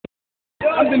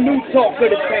I'm the new talk of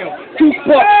the town. 2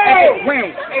 parts at the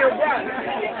round.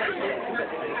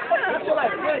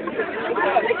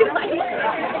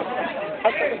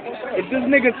 If this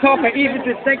nigga talking even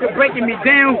just think of breaking me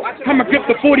down, I'ma grip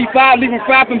the 45, leaving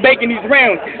fried from baking these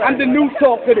rounds. I'm the new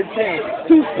talk of the town.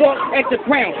 2 parts at the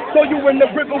crown. Throw you in the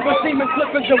river with semen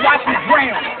slippers and watch me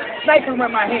drown. Sniper in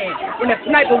my hand. When that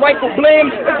sniper rifle blam,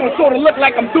 it's gonna sort of look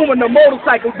like I'm doing the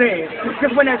motorcycle dance.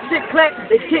 Cause when that shit clap,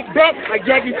 they kick back like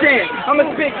Jackie Chan. I'ma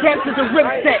spit caps to the rip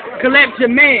set, collapse your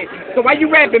man. So why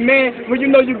you rapping, man, when you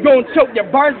know you gon' choke? Your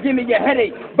bars give me your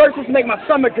headache. Verses make my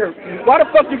stomach hurt. Why the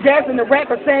fuck you gassing the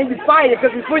rapper saying you fire?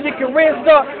 Cause before your career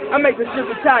start, I make the shit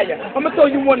retire. I'ma throw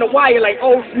you on the wire like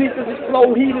old sneakers and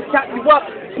slow heaters, chop you up,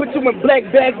 put you in black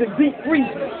bags and deep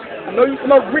freezers. I know you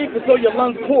smoke reefer so your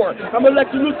lungs pour. I'ma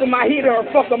let you loosen my heater and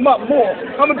fuck them up more.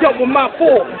 I'ma jump with my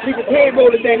 4, leave his head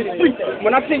rolling down the street.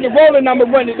 When I see you rolling, I'ma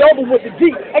run it over with the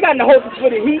Jeep. I got no hoses for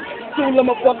the heat. 2 in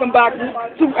my fucking boxes,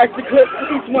 2 extra clips,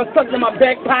 each one tucked in my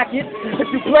back pocket. If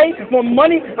you play for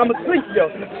money, I'ma sleep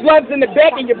you. Slugs in the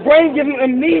back of your brain giving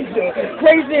amnesia.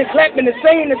 Crazy and clapping the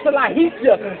same until I heat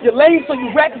you. You're lame so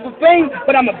you rapping for fame,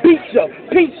 but I'ma beat you,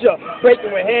 beat you.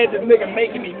 Breaking with head, this nigga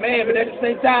making me mad, but at the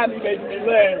same time he making me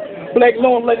laugh. Black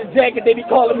long leather jacket, they be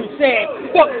calling me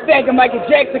sad. Fuck Stagger Michael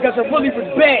Jackson, cause I really was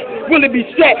bad. Really be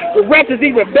sad. The rappers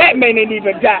even Batman ain't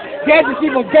even got. Gadgets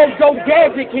even go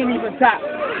gadget can't even top.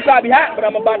 You probably hot, but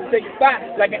I'm about to take a spot.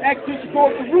 Like an actor, she go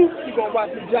off the roof, she gon' watch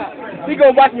me drop. She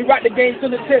gon' watch me rock the game till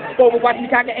the tip over. Watch me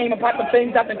cock and aim and pop the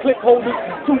things out the clip holders,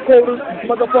 2 quarters,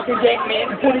 motherfucking jack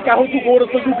man. 40 got 2 quarters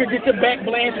so you can get your back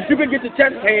bland. You can get your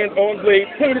chest hands on blade,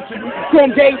 cater to you.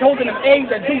 Chrome days holding them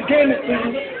eggs that do damage to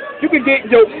you. You can get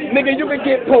dope, nigga, you can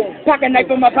get poked. Pocket knife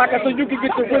in my pocket so you can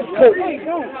get your wrist poked.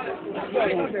 Come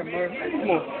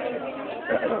on.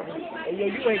 Hey, yo,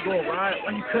 you ain't gonna ride.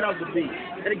 Why you cut out the beat?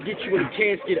 That'll get you in a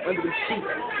casket under the sheet.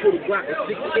 Pull the Glock at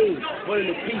 16, running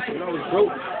the piece. When I was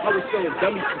broke, I was selling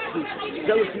dummies for sleep.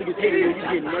 Jealous niggas hating when you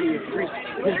getting money and free.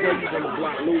 His buddies on the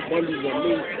block, no bundles on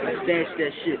me. I stash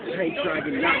that shit. I ain't trying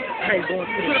to get knocked. I ain't going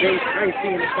to the base. I ain't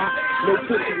seeing the box. No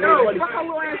pussy, no money.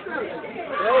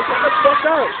 Yo, shut the fuck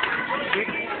up.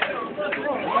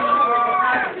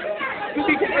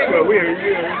 Well, we're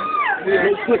here.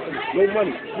 No pussy, no money,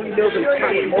 3 meals in the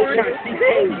pocket, no kind of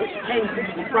C-Pain, which came to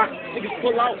the rock. Niggas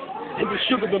pull out, and the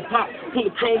sugar been pop. Pull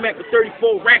a chrome at with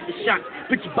 34 racket shots.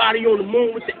 Put your body on the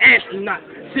moon with the astronaut.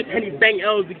 Sip Henny, bang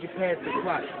L's to get past the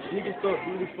clock. Niggas thought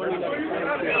really funny,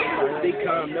 like they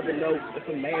calm, never know if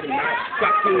I'm mad or not.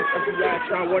 Clock teams, FBI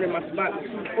trying one in my spot,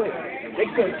 too quick. They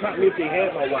couldn't pop me if they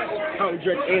had my watch. I don't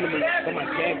dress animals, but my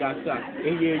dad got shot.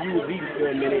 And yeah, you was eating for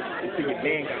a minute until your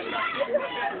man got shot.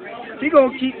 He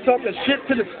gonna keep talking shit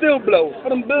till the still blow.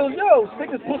 For them bills, yo, stick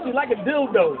his pussy like a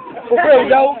dildo. For real,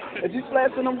 yo. If you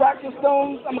splash on them rocks and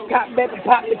stones, I'ma cop back and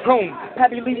pop the chrome.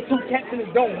 Pappy leave 2 cats in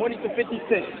his dome, money for 50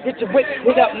 cents. Get your whip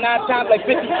hit up 9 times like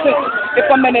 50 cents. If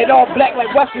I'm in it all black like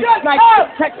Wesley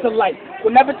Snipes, text a light. Will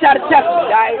never try to test me,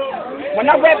 guys. When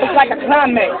I rap, it's like a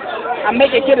climax. I make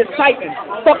it get exciting.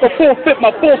 Fuck a full fit, my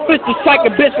full 50 strike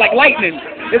a bitch like lightning.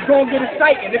 It's gonna get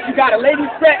exciting. If you got a lady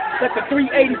set, let the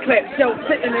 380 clap. Shell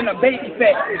sitting in a baby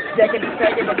fat. Jacking and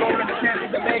sagging, but going in the chance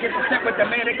with the bag is the set with the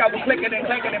manic. I was clicking and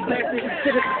clanking and blasting.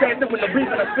 Shit is the faster with the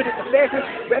reason I spit it the fastest.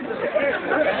 Rest is the ass.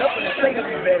 I'm up in the state of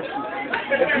the best.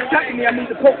 If you touching me, I need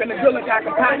to poke in the grill like I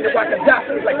can pop it. I can drop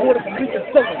it like water from leaking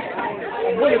soda.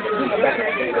 I'm willing to do my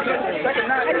record.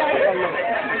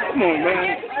 Come on,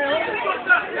 man.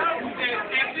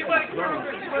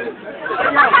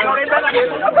 Open it,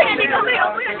 open it,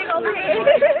 open it, open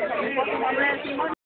it.